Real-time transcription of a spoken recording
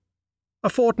A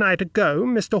fortnight ago,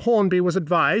 Mr. Hornby was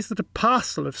advised that a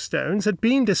parcel of stones had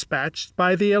been dispatched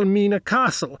by the Elmina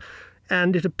Castle,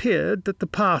 and it appeared that the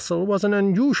parcel was an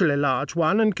unusually large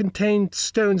one and contained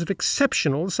stones of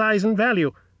exceptional size and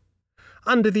value.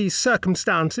 Under these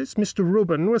circumstances, Mr.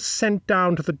 Reuben was sent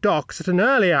down to the docks at an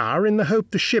early hour in the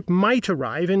hope the ship might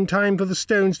arrive in time for the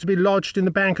stones to be lodged in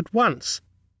the bank at once.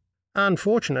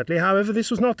 Unfortunately, however, this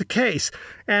was not the case,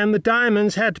 and the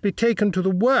diamonds had to be taken to the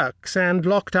works and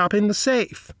locked up in the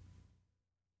safe.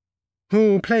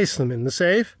 "Who placed them in the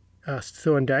safe?" asked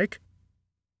Thorndyke.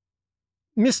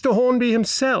 "Mr. Hornby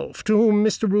himself, to whom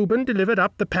Mr. Reuben delivered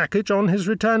up the package on his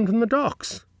return from the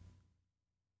docks."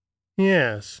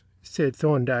 "Yes," said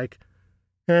Thorndyke.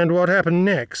 "And what happened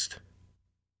next?"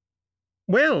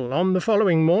 "Well, on the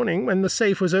following morning, when the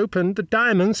safe was opened, the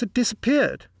diamonds had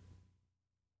disappeared."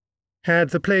 "Had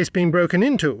the place been broken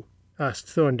into?" asked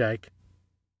Thorndyke.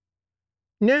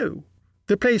 "No.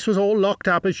 The place was all locked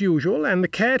up as usual, and the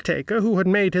caretaker, who had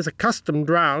made his accustomed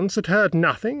rounds, had heard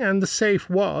nothing, and the safe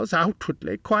was,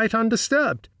 outwardly, quite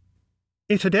undisturbed.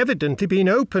 It had evidently been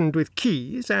opened with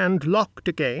keys and locked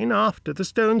again after the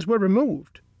stones were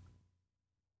removed."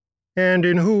 "And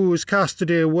in whose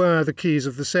custody were the keys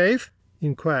of the safe?"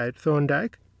 inquired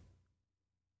Thorndyke.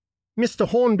 "Mr.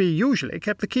 Hornby usually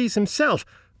kept the keys himself,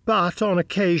 but on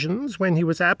occasions, when he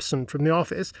was absent from the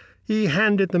office, he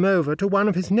handed them over to one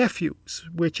of his nephews,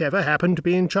 whichever happened to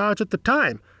be in charge at the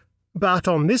time. But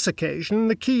on this occasion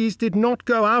the keys did not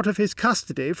go out of his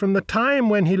custody from the time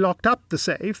when he locked up the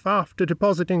safe after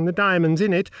depositing the diamonds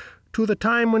in it to the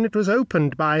time when it was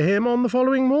opened by him on the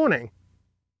following morning."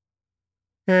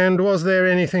 "And was there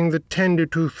anything that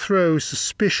tended to throw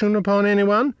suspicion upon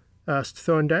anyone?" asked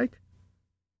Thorndyke.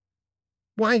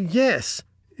 "Why, yes,"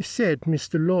 said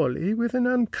Mr. Lawley, with an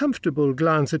uncomfortable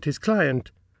glance at his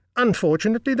client.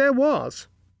 "Unfortunately, there was.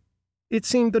 It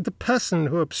seemed that the person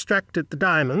who abstracted the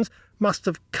diamonds must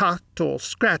have cut or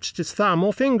scratched his thumb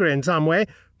or finger in some way,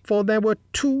 for there were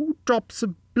 2 drops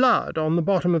of blood on the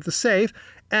bottom of the safe,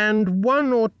 and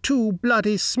 1 or 2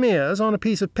 bloody smears on a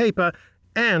piece of paper,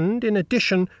 and, in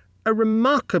addition, a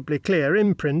remarkably clear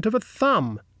imprint of a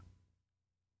thumb."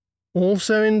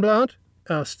 "Also in blood?"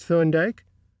 asked Thorndyke.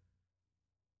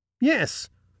 "Yes.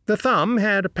 The thumb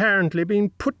had apparently been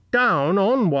put down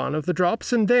on one of the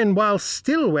drops, and then, while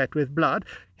still wet with blood,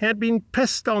 had been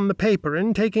pressed on the paper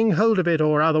in taking hold of it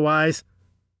or otherwise."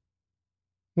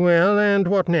 "Well, and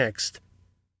what next?"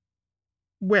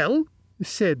 "Well,"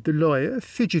 said the lawyer,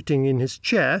 fidgeting in his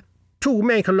chair, "to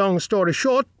make a long story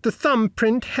short, the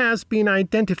thumb-print has been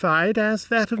identified as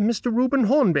that of Mr. Reuben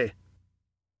Hornby."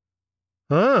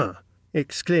 "Ah!"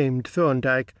 exclaimed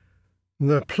Thorndyke.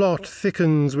 "The plot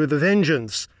thickens with a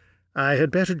vengeance. I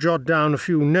had better jot down a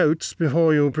few notes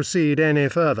before you proceed any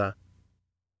further."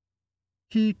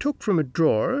 He took from a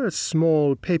drawer a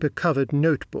small paper-covered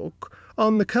notebook,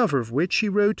 on the cover of which he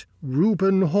wrote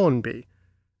 "Reuben Hornby,"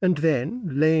 and then,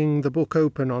 laying the book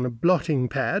open on a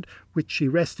blotting-pad, which he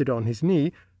rested on his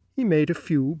knee, he made a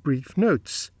few brief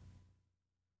notes.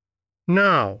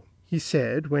 "Now," he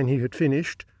said, when he had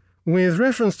finished, "with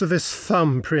reference to this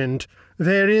thumb-print,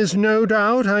 there is no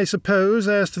doubt, I suppose,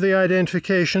 as to the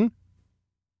identification?"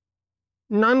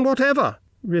 "None whatever,"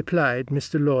 replied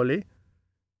Mr. Lawley.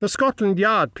 "The Scotland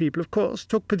Yard people, of course,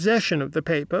 took possession of the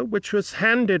paper, which was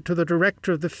handed to the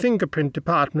director of the fingerprint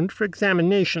department for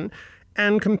examination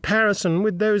and comparison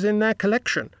with those in their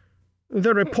collection.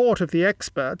 The report of the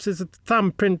experts is that the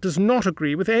thumbprint does not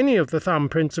agree with any of the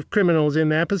thumbprints of criminals in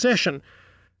their possession,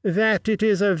 that it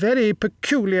is a very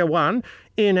peculiar one,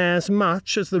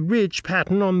 inasmuch as the ridge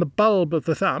pattern on the bulb of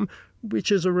the thumb,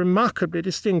 which is a remarkably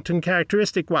distinct and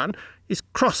characteristic one, is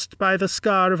crossed by the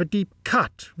scar of a deep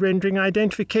cut, rendering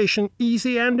identification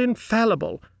easy and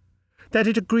infallible, that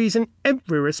it agrees in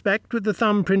every respect with the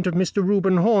thumbprint of Mr.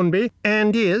 Reuben Hornby,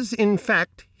 and is, in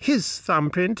fact, his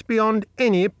thumbprint beyond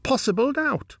any possible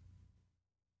doubt."